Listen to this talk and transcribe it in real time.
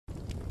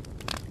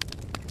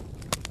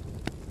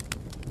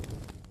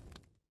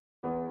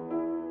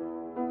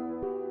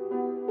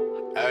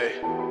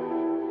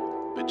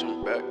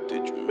back,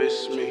 did you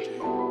miss me?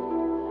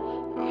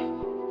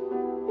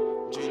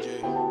 GG.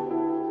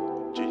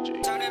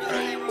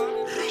 Hey,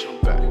 bitch, I'm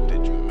back,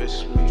 did you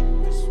miss me?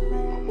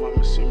 My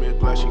mama see me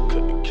glad she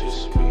couldn't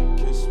kiss me.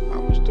 I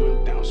was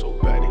doing down so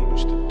bad, he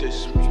used to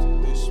diss me.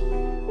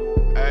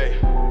 Hey.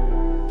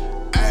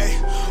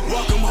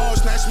 Welcome home,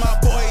 Snatch, my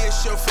boy,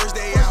 it's your first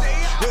day out.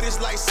 But it's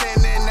like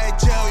sitting in that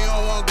jail, you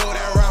don't wanna go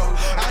that route.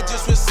 I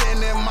just was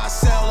sitting in my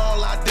cell,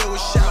 all I did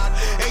was shout.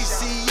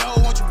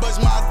 ACO, won't you buzz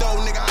my dough,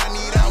 nigga, I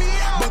need out.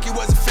 Bunky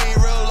was a fiend,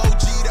 real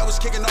OG, that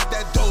was kicking off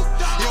that dope.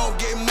 You don't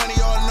get money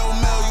or no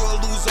mail, you'll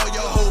lose all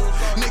your hope.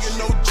 Nigga,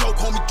 no joke,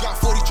 homie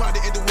dropped 40, trying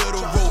to end it with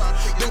a rope.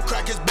 Them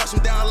crackers bust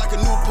him down like a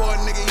Newport,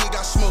 nigga, he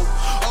got smoked.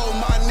 Oh,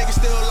 my nigga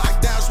still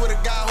locked down, swear to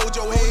God, hold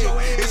your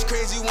head. It's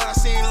crazy when I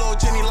seen Lil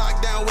Jenny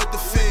locked down with the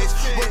feds.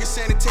 Working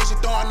sanitation,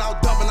 throwing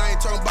out dumping, I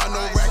ain't talking about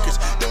no records.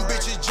 Them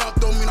bitches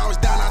jumped on me when I was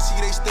down, I see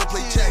they still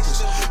play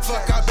checkers.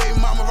 Fuck our baby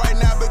mama right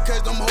now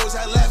because them hoes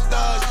had left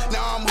us.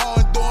 Now I'm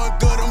home doing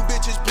good, them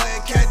bitches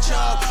playing catch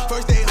up.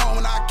 First day home,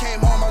 when I came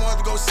home, I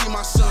wanted to go see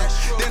my son.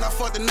 Then I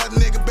fucked another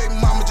nigga baby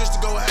mama just to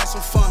go have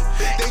some fun.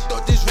 They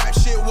thought this rap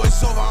shit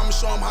was over, I'ma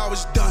show them how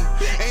it's done.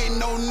 Ain't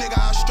no nigga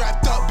I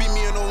strapped up, beat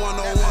me in a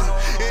one-on-one.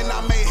 And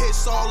I made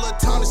hits all the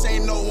time, this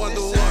ain't no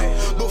wonder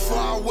one. Before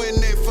I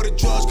went in for the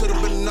drugs, could've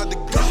been another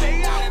gun.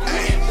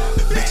 Hey,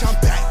 bitch, I'm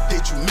back,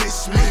 did you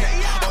miss me?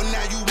 Oh,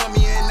 now you want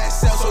me in that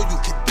cell so you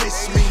can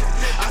diss me.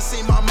 I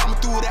seen my mama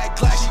through that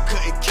glass, she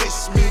couldn't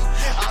kiss me.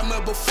 I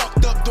remember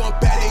fucked up doing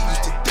bad, they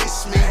used to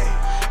diss me.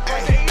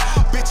 Hey,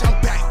 bitch, I'm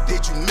back,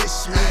 did you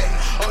miss me?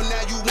 Oh,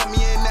 now you want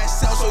me in that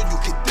cell so you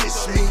can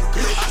diss me.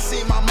 I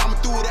seen my mama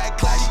through that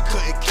glass, she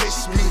couldn't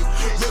kiss me.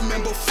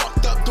 Remember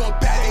fucked up doing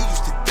bad, they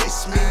used to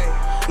diss me.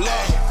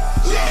 Look,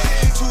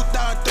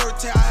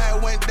 2013, I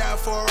had went down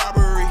for a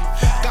robbery.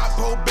 Got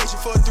probation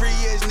for 3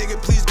 years,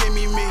 nigga, please give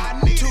me me.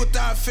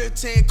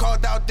 2015,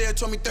 called out there,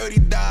 told me 30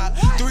 died.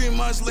 3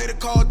 months later,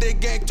 called their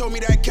gang, told me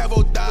that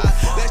Kevo died.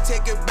 Let's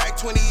take it back,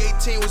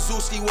 2018, when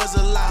Zeusy was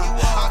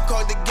alive. I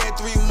called the gang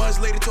 3 months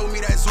later, told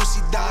me that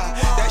Zeusy died.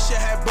 That shit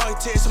had brought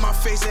tears to my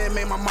face and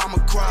made my mama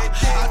cry.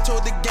 I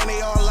told the gang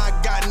they all I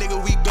got, nigga,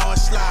 we gon'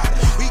 slide.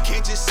 We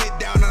can't just sit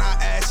down on our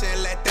ass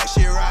and let that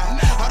shit ride.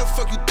 How the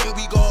fuck you think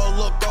we gon'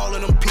 look all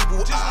of them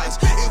people's eyes?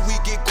 If we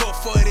get caught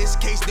for this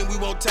case, then we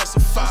won't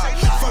testify.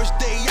 First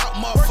day out,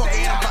 motherfucker,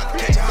 ain't about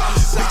to catch a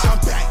homicide. Bitch, I'm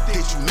back,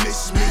 did you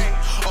miss me?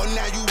 Oh,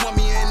 now you want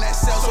me in that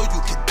cell so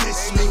you can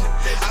diss me.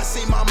 I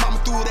seen my mama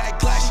through that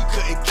glass, she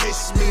couldn't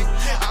kiss me.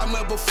 I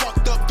remember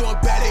fucked up doing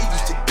bad, they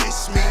used to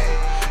diss me.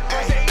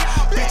 Hey,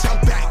 bitch, I'm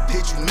back,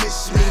 did you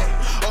miss me?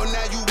 Oh,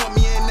 now you want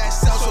me in that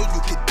cell so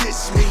you can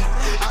diss me.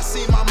 I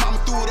seen my mama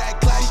through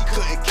that glass, she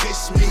couldn't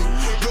kiss me.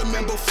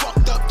 Remember fucked